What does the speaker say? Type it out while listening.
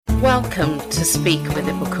Welcome to Speak with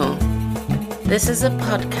Ibukun. This is a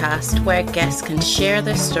podcast where guests can share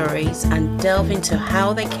their stories and delve into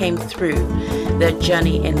how they came through their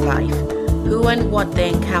journey in life, who and what they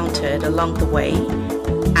encountered along the way,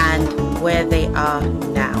 and where they are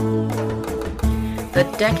now. The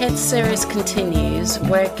Decades series continues,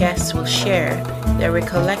 where guests will share their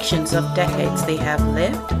recollections of decades they have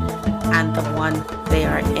lived and the one they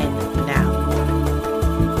are in now.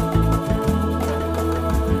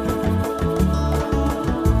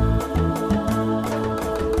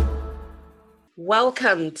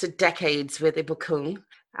 Welcome to Decades with Ibukun.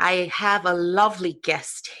 I have a lovely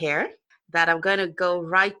guest here that I'm going to go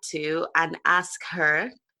right to and ask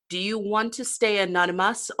her, do you want to stay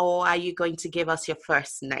anonymous or are you going to give us your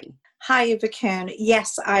first name? Hi, Ibukun.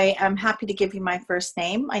 Yes, I am happy to give you my first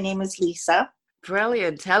name. My name is Lisa.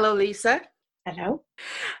 Brilliant. Hello, Lisa. Hello.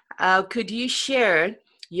 Could you share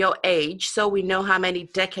your age so we know how many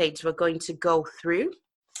decades we're going to go through?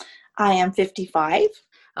 I am 55.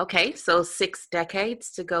 Okay, so 6 decades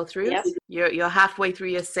to go through. Yes. You're halfway through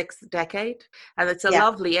your 6th decade, and it's a Yeah.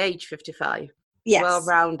 lovely age, 55. Yes.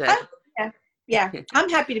 Well-rounded. Yeah. I'm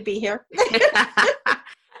happy to be here.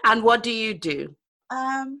 And what do you do?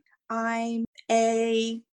 I'm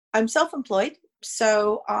self-employed,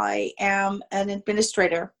 so I am an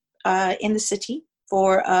administrator in the city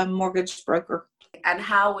for a mortgage broker. And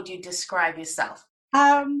how would you describe yourself?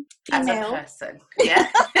 Female. As a person. Yeah.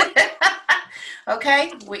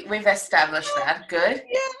 Okay, we've established that. Good.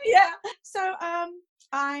 Yeah. So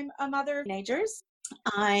I'm a mother of teenagers.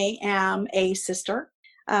 I am a sister.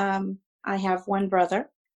 I have one brother.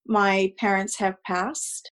 My parents have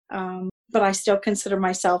passed, but I still consider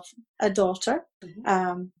myself a daughter.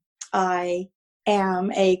 Mm-hmm. I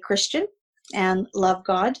am a Christian and love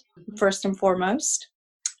God first and foremost.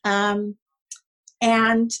 And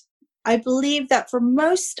I believe that for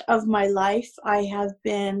most of my life, I have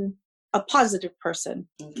been a positive person,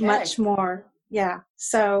 much more. Yeah.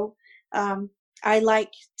 So I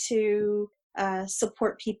like to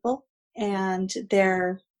support people and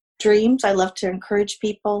their dreams. I love to encourage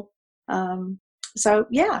people. So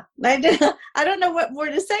yeah, I don't know what more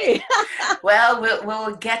to say. Well,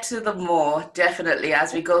 we'll get to the more definitely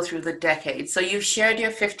as we go through the decades. So you've shared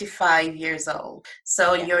you're 55 years old.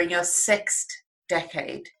 So you're in your 6th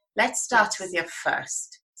decade. Let's start with your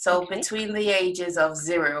first. So between the ages of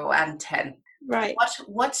 0 and 10. Right.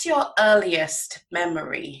 What's your earliest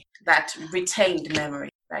memory, that retained memory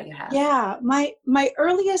that you have? Yeah, my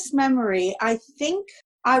earliest memory, I think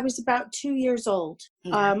I was about 2 years old.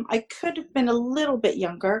 I could have been a little bit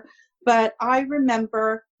younger, but I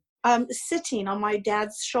remember sitting on my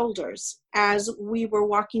dad's shoulders as we were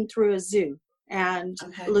walking through a zoo and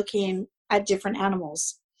looking at different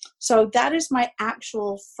animals. So that is my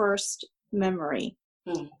actual first memory.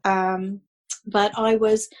 But I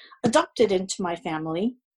was adopted into my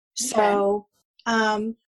family. So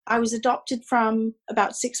I was adopted from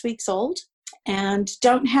about 6 weeks old and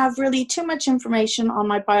don't have really too much information on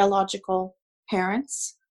my biological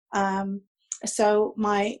parents. So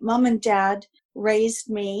my mom and dad raised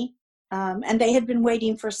me, and they had been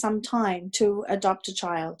waiting for some time to adopt a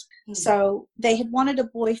child. So they had wanted a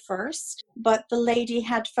boy first, but the lady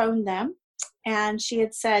had phoned them and she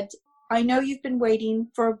had said, I know you've been waiting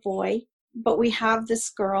for a boy, but we have this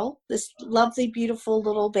girl, this lovely, beautiful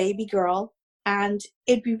little baby girl, and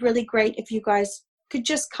it'd be really great if you guys could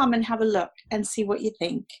just come and have a look and see what you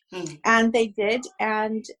think. And they did,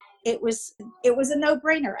 and it was a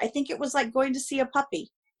no-brainer. I think it was like going to see a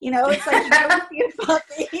puppy. You know, it's like you go to see a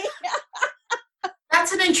puppy.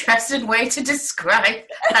 That's an interesting way to describe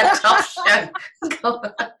adoption.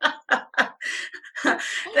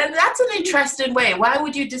 Then that's an interesting way. Why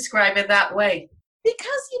would you describe it that way?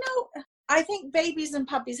 Because, I think babies and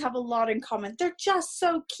puppies have a lot in common. They're just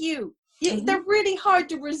so cute. They're really hard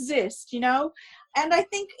to resist, And I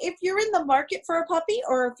think if you're in the market for a puppy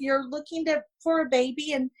or if you're looking for a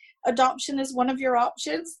baby and adoption is one of your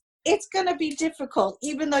options, it's going to be difficult,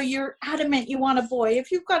 even though you're adamant you want a boy.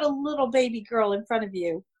 If you've got a little baby girl in front of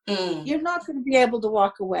you, you're not going to be able to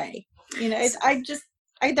walk away.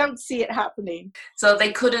 I don't see it happening. So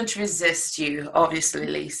they couldn't resist you, obviously,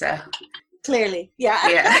 Lisa. Clearly,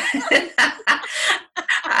 yeah.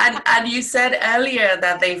 And you said earlier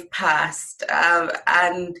that they've passed.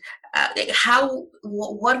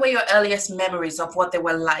 What were your earliest memories of what they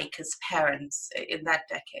were like as parents in that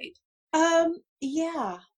decade?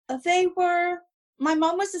 My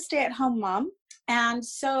mom was a stay-at-home mom, and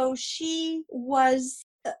so she was,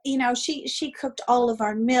 she cooked all of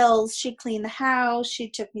our meals, she cleaned the house, she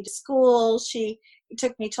took me to school, she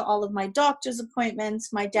took me to all of my doctor's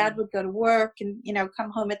appointments. My dad would go to work and,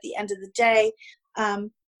 come home at the end of the day.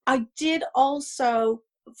 I did also,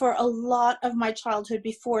 for a lot of my childhood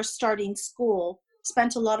before starting school,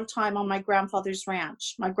 spent a lot of time on my grandfather's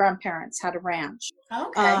ranch. My grandparents had a ranch.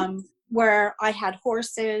 Okay. Where I had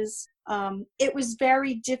horses. It was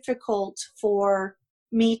very difficult for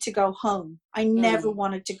me to go home. I never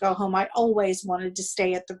wanted to go home. I always wanted to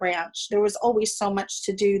stay at the ranch. There was always so much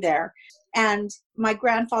to do there. And my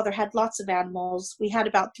grandfather had lots of animals. We had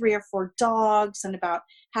about 3 or 4 dogs and about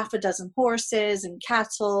half a dozen horses and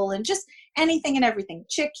cattle and just anything and everything.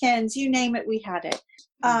 Chickens, you name it, we had it.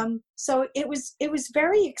 So it was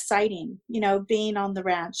very exciting, being on the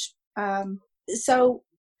ranch. So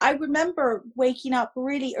I remember waking up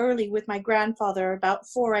really early with my grandfather about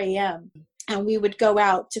 4 a.m. and we would go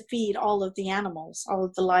out to feed all of the animals, all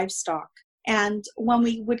of the livestock. And when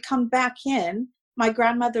we would come back in, my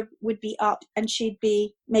grandmother would be up and she'd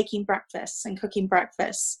be making breakfast and cooking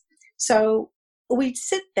breakfast. So we'd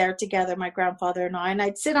sit there together, my grandfather and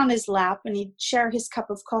I'd sit on his lap and he'd share his cup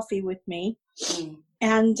of coffee with me.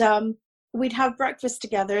 And we'd have breakfast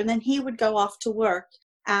together, and then he would go off to work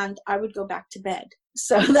and I would go back to bed.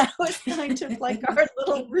 So that was kind of like our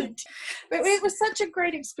little routine. But it was such a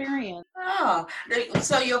great experience. Oh,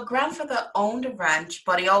 so your grandfather owned a ranch,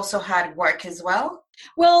 but he also had work as well?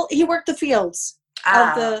 Well, he worked the fields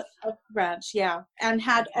of the ranch, yeah, and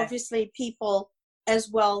had obviously people as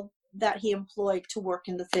well that he employed to work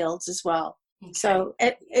in the fields as well. Okay. So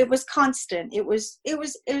it was constant. It was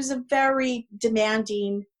a very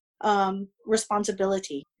demanding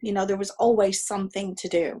responsibility. There was always something to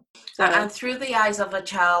do. So, and through the eyes of a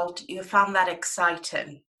child, you found that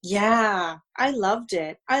exciting. Yeah, I loved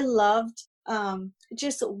it. I loved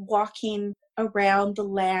just walking around the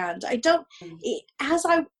land. As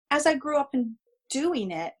I grew up and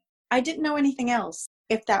doing it, I didn't know anything else.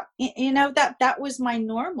 If that, that was my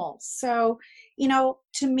normal. So,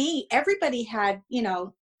 to me, everybody had,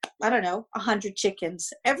 I don't know, 100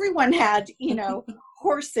 chickens. Everyone had,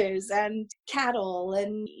 horses and cattle.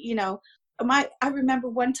 And, I remember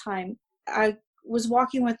one time I was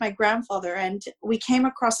walking with my grandfather and we came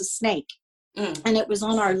across a snake and it was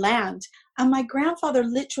on our land. And my grandfather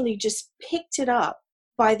literally just picked it up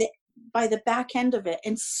by the back end of it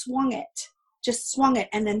and swung it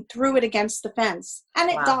and then threw it against the fence and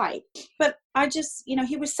it died. But I just,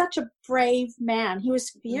 he was such a brave man. He was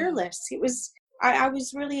fearless. I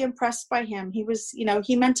was really impressed by him. He was,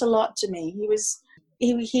 he meant a lot to me. He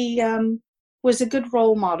was a good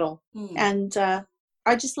role model. And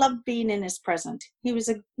I just loved being in his presence. He was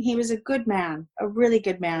a good man, a really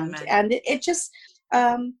good man. And it just,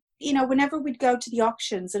 whenever we'd go to the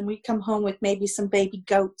auctions and we'd come home with maybe some baby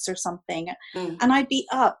goats or something, and I'd be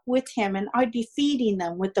up with him and I'd be feeding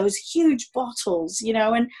them with those huge bottles,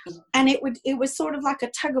 and it was sort of like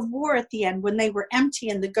a tug of war at the end when they were empty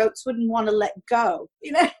and the goats wouldn't want to let go.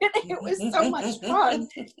 It was so much fun.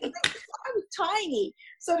 I was tiny,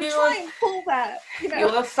 so to try and pull that, You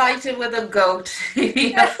were fighting with a goat.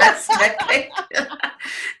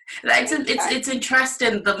 It's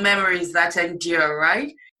interesting, the memories that endure,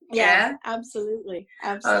 right? Yeah, absolutely.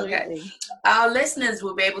 Okay. Our listeners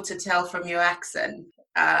will be able to tell from your accent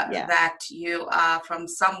that you are from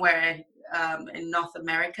somewhere in North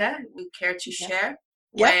America. Would you care to share?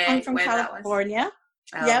 Yeah, I'm from California.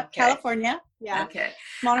 Oh, yep, okay. California. Yeah. Okay.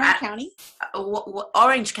 Monterey County.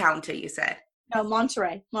 Orange County, you said? No,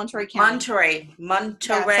 Monterey County.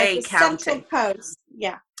 Monterey County. Central Coast.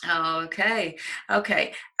 Yeah. Okay.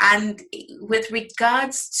 And with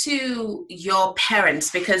regards to your parents,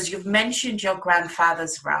 because you've mentioned your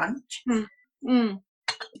grandfather's ranch,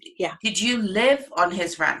 yeah. Did you live on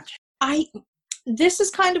his ranch? This is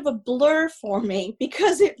kind of a blur for me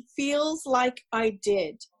because it feels like I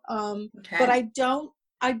did. But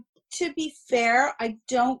to be fair, I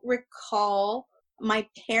don't recall my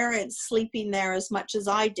parents sleeping there as much as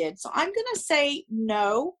I did. So I'm going to say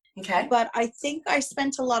no. Okay. But I think I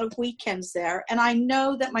spent a lot of weekends there. And I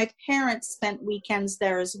know that my parents spent weekends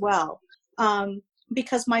there as well.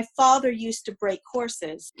 Because my father used to break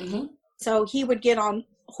horses. Mm-hmm. So he would get on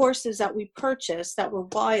horses that we purchased that were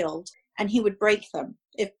wild and he would break them.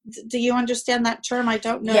 Do you understand that term? I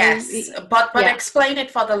don't know. Yes, but explain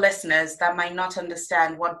it for the listeners that might not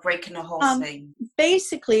understand what breaking a horse means.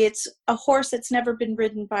 Basically, it's a horse that's never been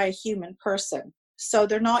ridden by a human person. So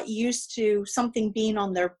they're not used to something being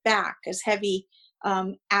on their back as heavy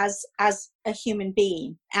as a human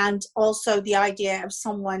being. And also the idea of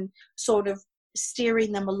someone sort of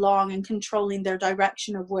steering them along and controlling their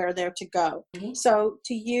direction of where they're to go. Mm-hmm. So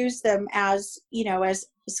to use them as, as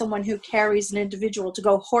someone who carries an individual to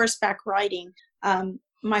go horseback riding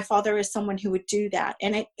My father is someone who would do that.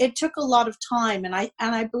 And it took a lot of time. And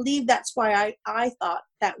I believe that's why I thought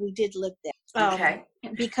that we did live there. Okay.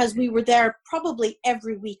 Because we were there probably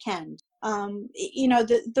every weekend.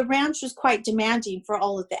 The ranch was quite demanding for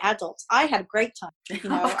all of the adults. I had a great time.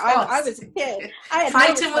 I was a kid. I had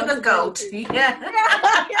fighting with a goat. Yeah.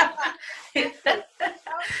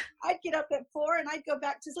 I'd get up at 4 and I'd go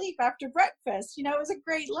back to sleep after breakfast. It was a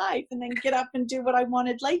great life, and then get up and do what I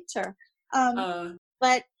wanted later.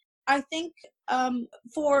 But I think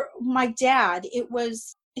for my dad,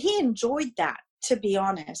 he enjoyed that, to be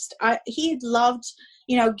honest. He loved,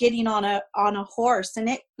 getting on a horse,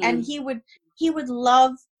 and he would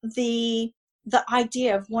love the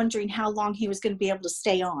idea of wondering how long he was going to be able to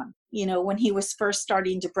stay on, when he was first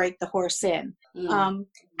starting to break the horse in.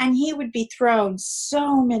 And he would be thrown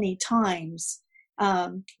so many times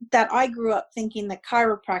that I grew up thinking that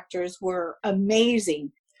chiropractors were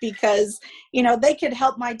amazing, because, they could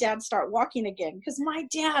help my dad start walking again. Because my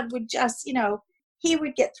dad would just, he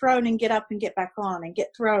would get thrown and get up and get back on, and get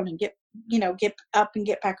thrown and get up and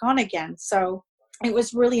get back on again. So it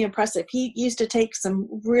was really impressive. He used to take some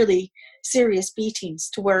really serious beatings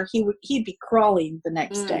to where he'd be crawling the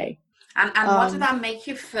next day. And what did that make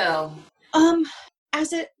you feel?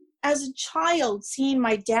 As a child, seeing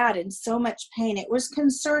my dad in so much pain, it was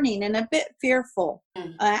concerning and a bit fearful.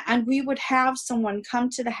 And we would have someone come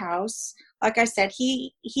to the house. Like I said,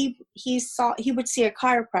 he would see a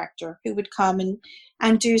chiropractor who would come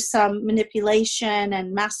and do some manipulation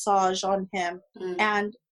and massage on him.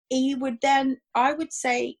 And he would then, I would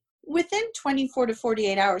say, within 24 to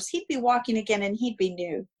 48 hours, he'd be walking again, and he'd be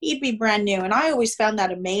new. He'd be brand new. And I always found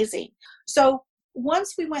that amazing. So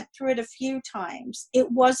once we went through it a few times,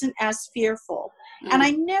 it wasn't as fearful. And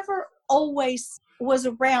I never always was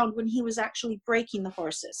around when he was actually breaking the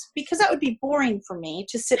horses, because that would be boring for me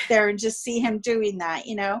to sit there and just see him doing that,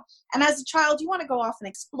 And as a child, you want to go off and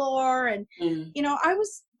explore. And,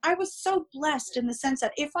 I was so blessed in the sense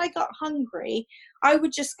that if I got hungry, I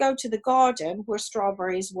would just go to the garden where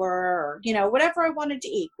strawberries were, or, whatever I wanted to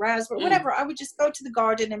eat, raspberry, whatever. I would just go to the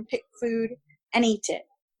garden and pick food and eat it.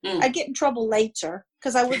 I'd get in trouble later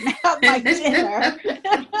because I wouldn't have my dinner.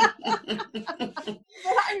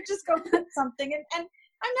 But I would just go put something, and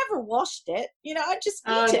I never washed it. I'd just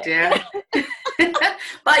eat it. Dear.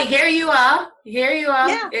 But here you are.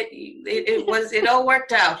 Yeah. It all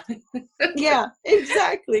worked out. Yeah,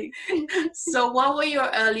 exactly. So what were your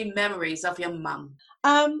early memories of your mom?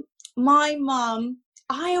 My mom,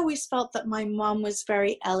 I always felt that my mom was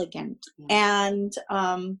very elegant, and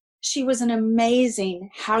she was an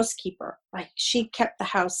amazing housekeeper. Like, she kept the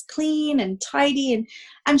house clean and tidy,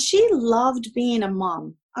 and she loved being a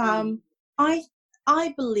mom.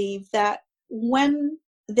 I believe that when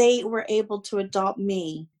they were able to adopt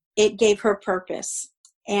me, it gave her purpose.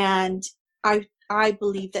 And I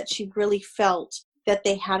believe that she really felt that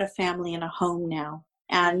they had a family and a home now.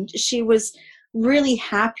 And she was really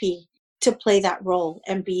happy to play that role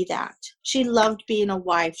and be that. She loved being a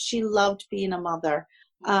wife. She loved being a mother.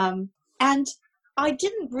 And I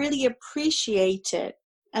didn't really appreciate it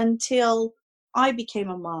until I became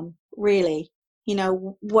a mom, really,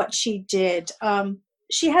 what she did.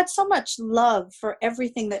 She had so much love for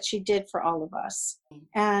everything that she did for all of us.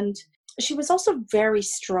 And she was also very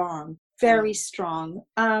strong, very strong.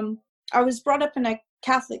 I was brought up in a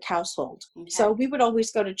Catholic household. Okay. So we would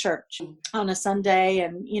always go to church on a Sunday.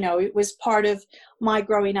 And, it was part of my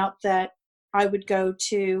growing up that I would go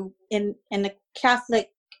to in the Catholic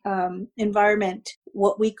environment,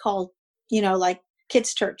 what we call, like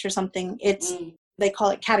kids' church or something. They call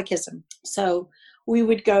it catechism. So we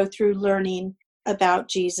would go through learning about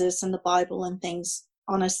Jesus and the Bible and things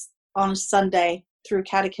on a Sunday through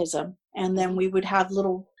catechism. And then we would have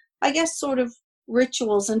little, I guess, sort of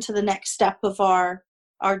rituals into the next step of our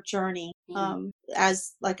journey,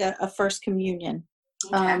 as like a first communion.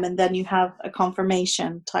 Okay. And then you have a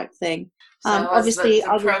confirmation type thing. So obviously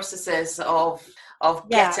the processes of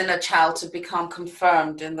getting a child to become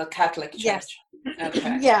confirmed in the Catholic Church. Yes.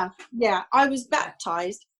 Okay. Yeah. I was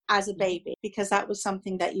baptized as a baby because that was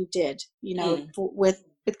something that you did, with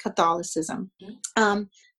Catholicism.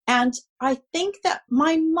 And I think that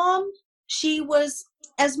my mom, she was,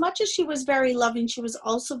 as much as she was very loving, she was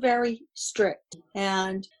also very strict.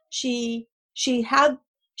 And she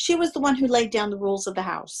was the one who laid down the rules of the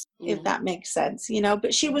house, if that makes sense,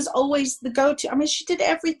 but she was always the go-to. I mean, she did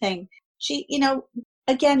everything. She,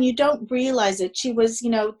 again, you don't realize it. She was,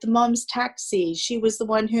 the mom's taxi. She was the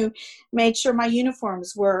one who made sure my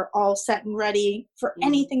uniforms were all set and ready for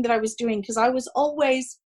anything that I was doing. Because I was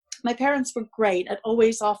always, my parents were great at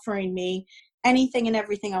always offering me anything and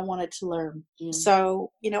everything I wanted to learn.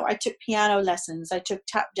 So, I took piano lessons, I took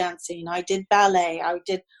tap dancing, I did ballet, I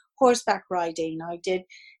did horseback riding, I did,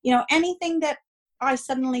 anything that I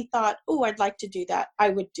suddenly thought, oh, I'd like to do that, I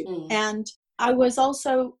would do. And I was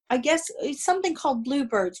also, I guess, it's something called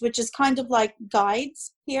Bluebirds, which is kind of like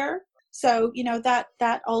guides here. So,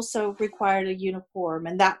 that also required a uniform,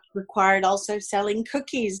 and that required also selling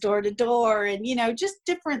cookies door to door and, just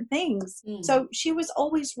different things. So she was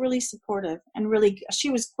always really supportive and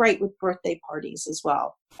she was great with birthday parties as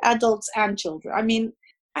well, adults and children. I mean,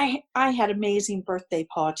 I had amazing birthday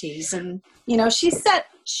parties, and, she set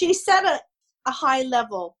a high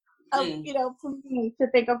level of, for me to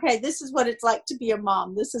think, okay, this is what it's like to be a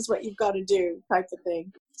mom. This is what you've got to do, type of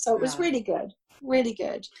thing. So it was really good. Really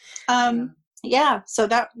good. So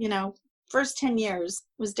that, first 10 years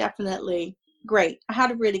was definitely great. I had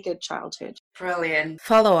a really good childhood. Brilliant.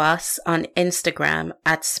 Follow us on Instagram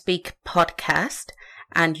at Speak Podcast,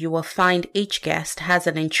 and you will find each guest has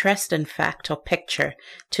an interesting fact or picture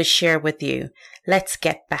to share with you. Let's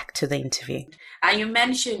get back to the interview. And you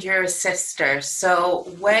mentioned your sister. So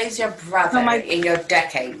where's your brother in your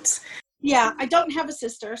decades? Yeah, I don't have a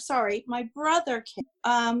sister. Sorry. My brother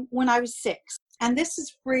came when I was 6. And this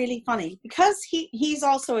is really funny because he's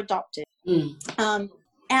also adopted.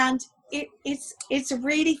 And it's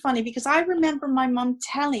really funny because I remember my mom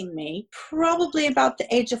telling me probably about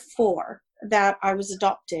the age of 4 that I was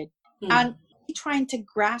adopted, and trying to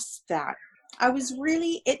grasp that. I was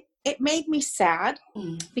really, it made me sad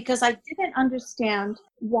because I didn't understand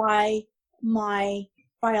why my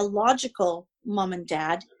biological mom and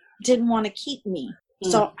dad didn't want to keep me.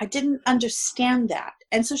 So I didn't understand that.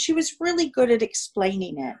 And so she was really good at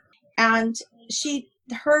explaining it. And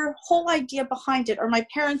her whole idea behind it, or my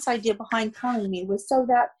parents' idea behind telling me, was so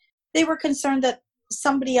that they were concerned that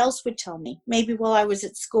somebody else would tell me, maybe while I was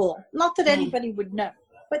at school. Not that anybody would know,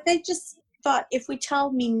 but they just thought if we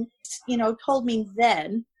told me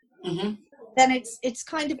then, then it's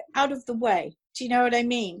kind of out of the way. Do you know what I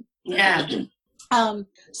mean? Yeah.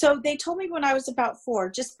 So they told me when I was about 4,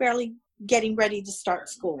 just barely getting ready to start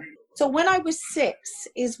school. So when I was 6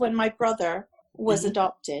 is when my brother was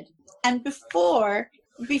adopted. And before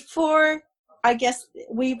I guess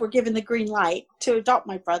we were given the green light to adopt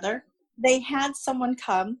my brother, they had someone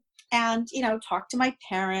come and, talk to my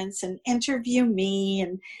parents and interview me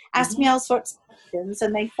and ask me all sorts of questions.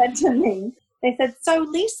 And they said to me, so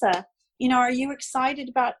Lisa, are you excited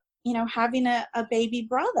about, having a baby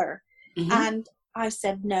brother? And I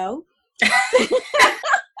said, no.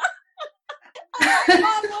 My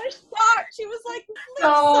mom was shocked. She was like, Lisa.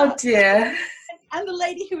 Oh dear. And the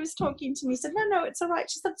lady who was talking to me said, no, it's all right.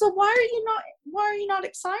 She said, so why are you not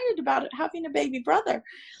excited about it, having a baby brother?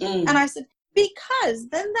 And I said, because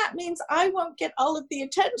then that means I won't get all of the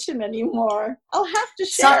attention anymore. I'll have to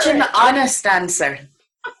share Such an honest answer.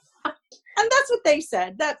 And that's what they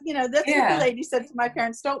said. That's what the lady said to my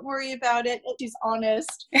parents. Don't worry about it. She's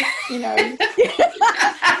honest. You can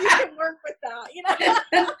work with that.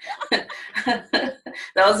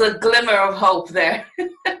 That was a glimmer of hope there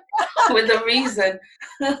with a reason.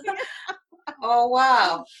 Oh,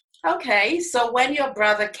 wow. Okay, so when your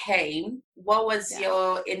brother came, what was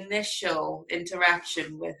your initial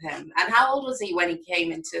interaction with him? And how old was he when he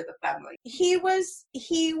came into the family? He was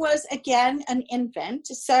again an infant.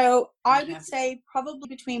 So I would say probably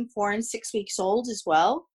between 4 and 6 weeks old as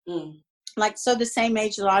well. So the same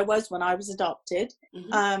age that I was when I was adopted.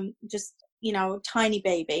 Just, tiny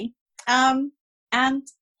baby. And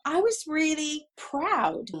I was really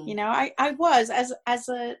proud. I was, as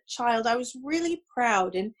a child, I was really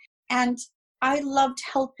proud and I loved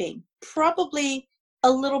helping, probably a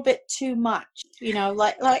little bit too much,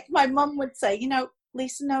 like my mom would say,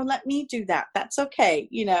 Lisa, no, let me do that. That's okay.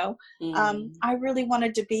 I really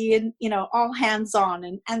wanted to be in, all hands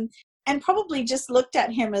on and probably just looked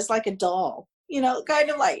at him as like a doll, kind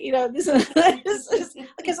of like, this is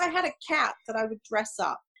because I had a cat that I would dress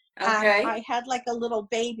up. Okay. And I had like a little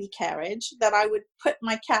baby carriage that I would put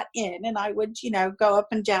my cat in and I would, go up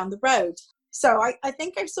and down the road. So I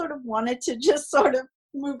think I sort of wanted to just sort of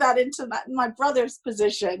move that into my brother's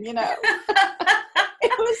position,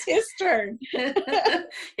 It was his turn.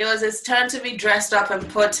 It was his turn to be dressed up and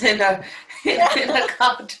put in a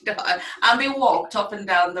cart and be walked up and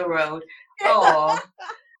down the road. Oh,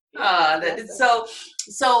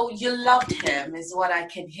 so you loved him is what I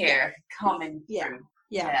can hear coming through.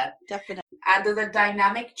 Yeah, definitely. And did the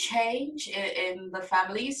dynamic change in the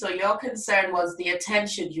family? So your concern was the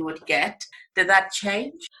attention you would get. Did that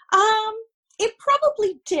change? It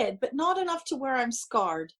probably did, but not enough to where I'm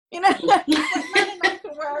scarred. Not enough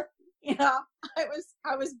to where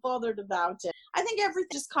I was bothered about it. I think everything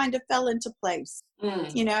just kind of fell into place,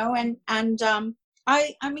 I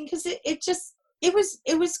mean, because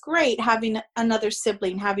it was great having another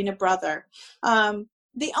sibling, having a brother.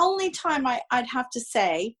 The only time I'd have to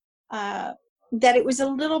say that it was a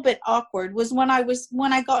little bit awkward was when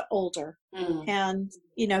I got older and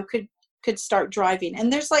could start driving.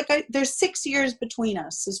 And there's 6 years between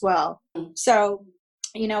us as well. So,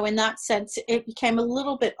 in that sense, it became a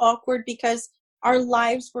little bit awkward because our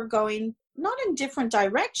lives were going not in different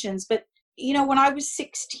directions, but when I was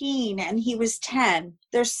 16 and he was 10,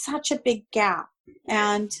 there's such a big gap.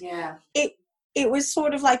 And it was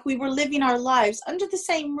sort of like we were living our lives under the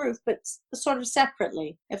same roof, but sort of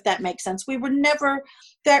separately, if that makes sense. We were never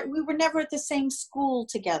at the same school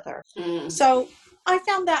together. So I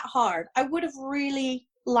found that hard. I would have really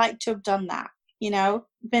liked to have done that,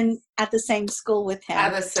 been at the same school with him.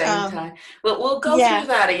 At the same time. We'll go through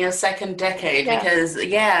that in your second decade because,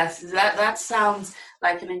 that sounds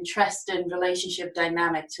like an interesting relationship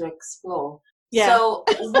dynamic to explore. Yeah. So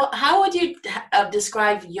how would you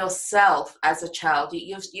describe yourself as a child?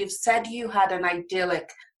 You've said you had an idyllic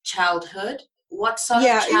childhood. What sort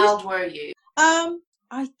of child were you?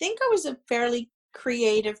 I think I was a fairly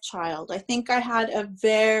creative child. I think I had a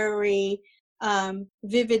very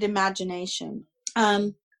vivid imagination.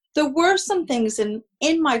 There were some things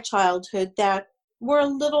in my childhood that were a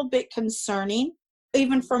little bit concerning,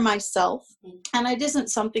 even for myself. And it isn't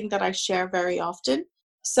something that I share very often.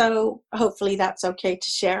 So hopefully that's okay to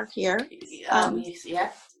share here.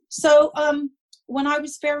 So when I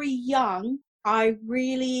was very young, I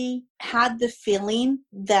really had the feeling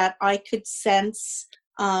that I could sense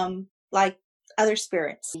like other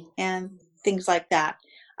spirits and things like that.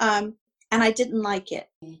 And I didn't like it.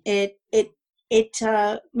 It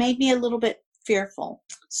made me a little bit fearful.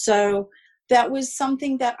 So that was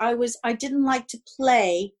something that I didn't like to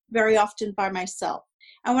play very often by myself.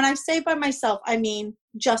 And when I say by myself, I mean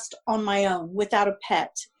just on my own, without a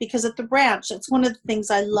pet. Because at the ranch, that's one of the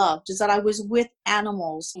things I loved, is that I was with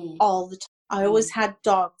animals all the time. I always had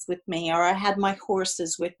dogs with me, or I had my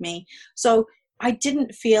horses with me. So I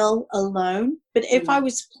didn't feel alone. But if I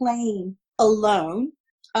was playing alone,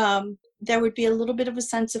 there would be a little bit of a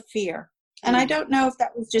sense of fear. And I don't know if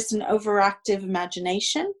that was just an overactive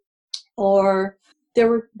imagination, or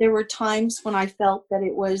there were times when I felt that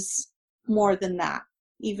it was more than that,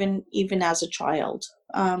 even as a child.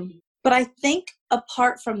 But I think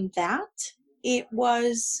apart from that, it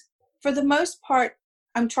was, for the most part,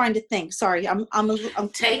 I'm trying to think. Sorry, I'm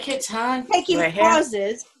take your time. Taking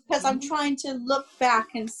pauses because I'm trying to look back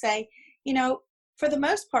and say, for the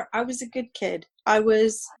most part, I was a good kid. I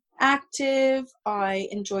was active. I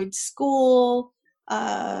enjoyed school.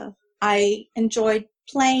 I enjoyed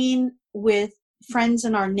playing with friends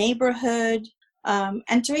in our neighborhood,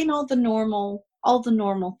 and doing all the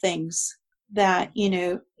normal things that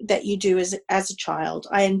you do as a child.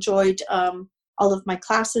 I enjoyed all of my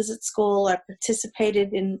classes at school. I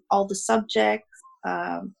participated in all the subjects.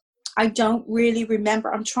 I don't really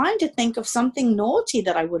remember. I'm trying to think of something naughty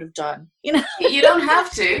that I would have done. You don't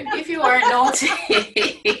have to if you weren't naughty.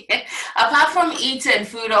 Apart from eating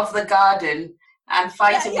food off the garden and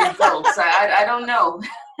fighting with goats, I don't know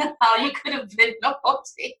how you could have been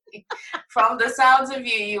naughty. From the sounds of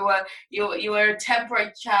you were a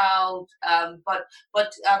temperate child. But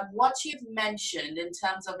what you've mentioned in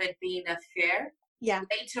terms of it being a fear,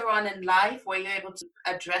 later on in life, were you able to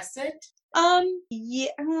address it?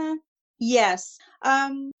 Yes.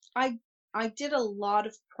 I did a lot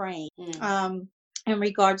of praying in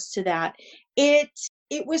regards to that. It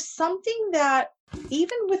was something that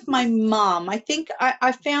even with my mom, I think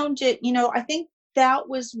I found it, I think that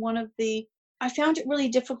was I found it really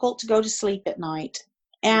difficult to go to sleep at night.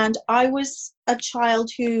 And I was a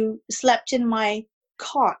child who slept in my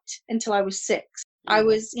cot until I was 6. I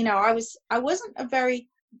wasn't a very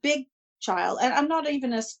big child, and I'm not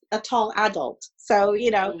even a tall adult. So,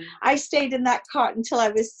 I stayed in that cot until I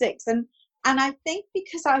was 6. And I think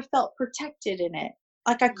because I felt protected in it,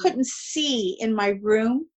 like I couldn't see in my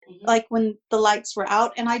room, like when the lights were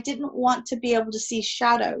out, and I didn't want to be able to see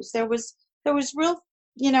shadows. There was real,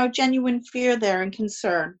 genuine fear there and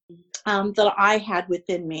concern that I had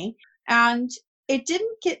within me. And it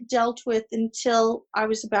didn't get dealt with until I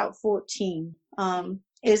was about 14,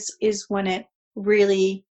 is when it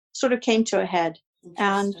really sort of came to a head.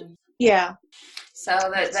 And so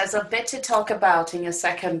there's a bit to talk about in your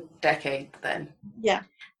second decade then.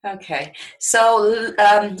 Okay, so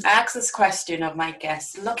I ask this question of my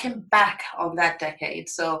guests, looking back on that decade,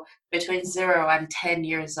 so between 0 and 10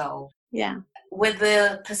 years old, with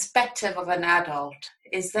the perspective of an adult,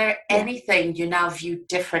 is there anything you now view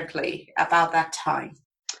differently about that time?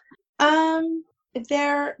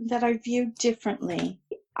 There that I view differently.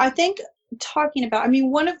 I think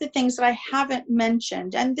one of the things that I haven't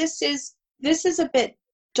mentioned, and this is a bit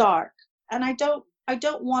dark, and I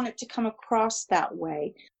don't want it to come across that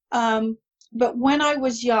way. But when I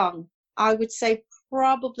was young, I would say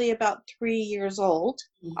probably about 3 years old,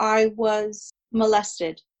 I was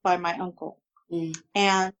molested by my uncle.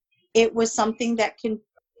 And it was something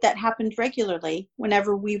that happened regularly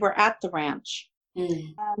whenever we were at the ranch.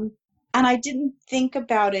 And I didn't think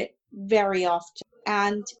about it very often.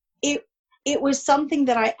 And it was something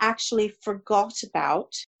that I actually forgot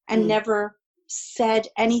about and never said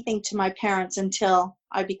anything to my parents until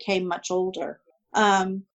I became much older.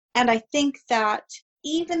 And I think that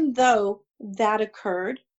even though that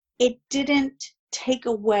occurred, it didn't take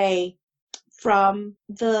away from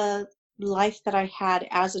the life that I had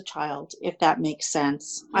as a child, if that makes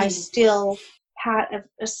sense. I still had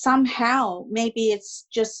somehow, maybe it's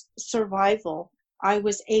just survival, I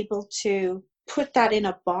was able to put that in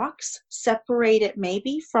a box, separate it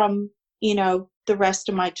maybe from, the rest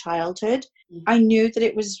of my childhood. I knew that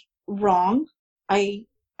it was wrong. I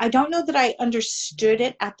don't know that I understood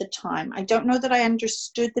it at the time. I don't know that I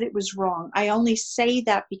understood that it was wrong. I only say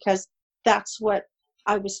that because that's what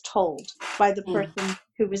I was told by the person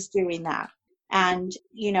who was doing that. And,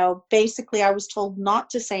 basically I was told not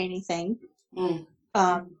to say anything.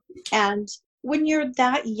 And when you're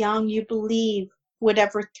that young, you believe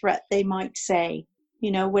whatever threat they might say,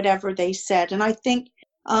 whatever they said. And I think,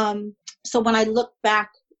 so when I look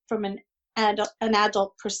back from an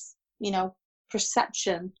adult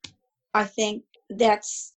perception, I think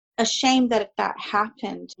that's a shame that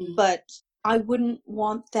happened, but I wouldn't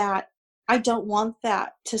want that. I don't want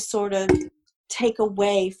that to sort of take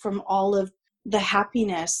away from all of the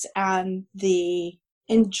happiness and the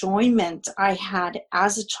enjoyment I had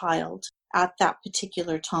as a child at that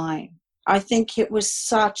particular time. I think it was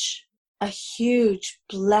such a huge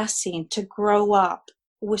blessing to grow up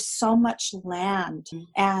with so much land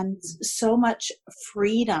and so much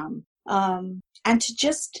freedom, and to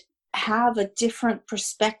just have a different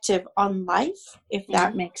perspective on life, if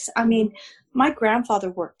that makes. My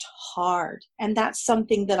grandfather worked hard, and that's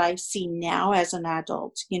something that I see now as an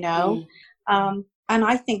adult, and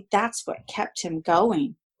I think that's what kept him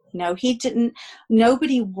going.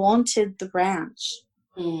 Nobody wanted the ranch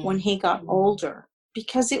when he got older,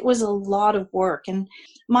 because it was a lot of work. And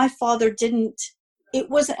my father it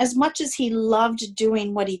wasn't, as much as he loved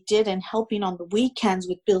doing what he did and helping on the weekends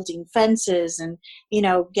with building fences and,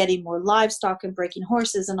 getting more livestock and breaking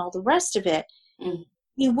horses and all the rest of it,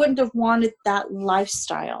 he wouldn't have wanted that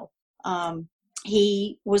lifestyle.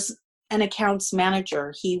 He was an accounts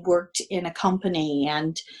manager. He worked in a company,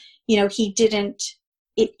 and, he didn't,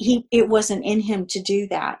 it wasn't in him to do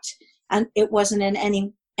that. And it wasn't in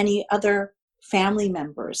any other family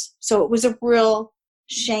members. So it was a real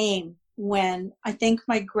shame when I think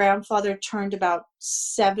my grandfather turned about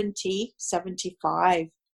 70, 75,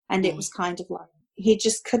 and it was kind of like he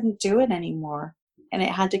just couldn't do it anymore, and it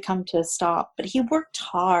had to come to a stop. But he worked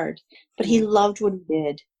hard, but he loved what he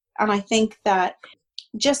did. And I think that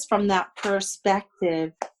just from that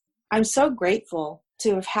perspective, I'm so grateful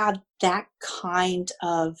to have had that kind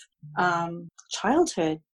of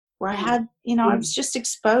childhood where I had, I was just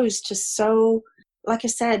exposed to like I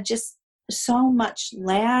said, just so much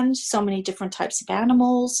land, so many different types of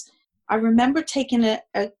animals. I remember taking it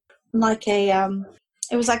was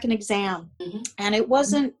like an exam, and it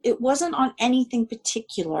wasn't on anything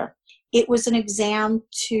particular. It was an exam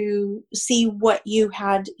to see what you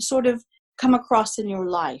had sort of come across in your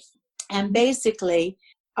life. And basically,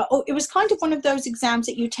 it was kind of one of those exams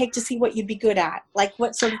that you take to see what you'd be good at, like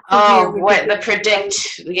what sort of career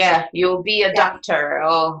you'll be a doctor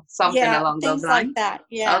or something along those lines. Like that.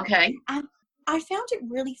 Yeah. Okay. And I found it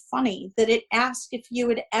really funny that it asked if you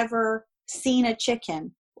had ever seen a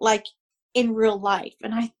chicken, like in real life.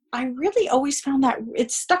 And I really always found that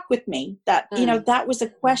it stuck with me that, that was a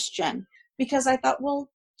question, because I thought, well,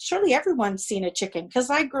 surely everyone's seen a chicken because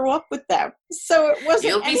I grew up with them. So it wasn't.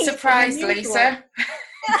 You'll be surprised, unusual. Lisa.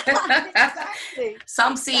 Exactly.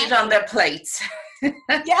 Some see it on their plates.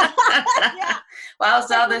 Yeah.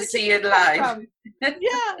 Whilst others see it live.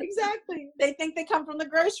 Yeah, exactly. They think they come from the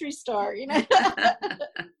grocery store,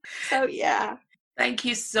 So, yeah. Thank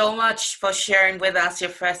you so much for sharing with us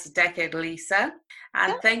your first decade, Lisa.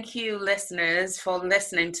 And thank you, listeners, for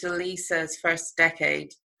listening to Lisa's first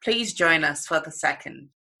decade. Please join us for the second.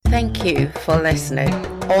 Thank you for listening.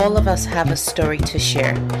 All of us have a story to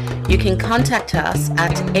share. You can contact us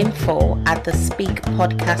at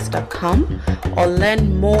info@thespeakpodcast.com or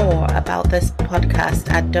learn more about this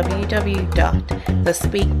podcast at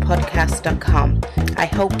www.thespeakpodcast.com. I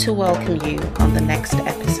hope to welcome you on the next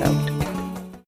episode.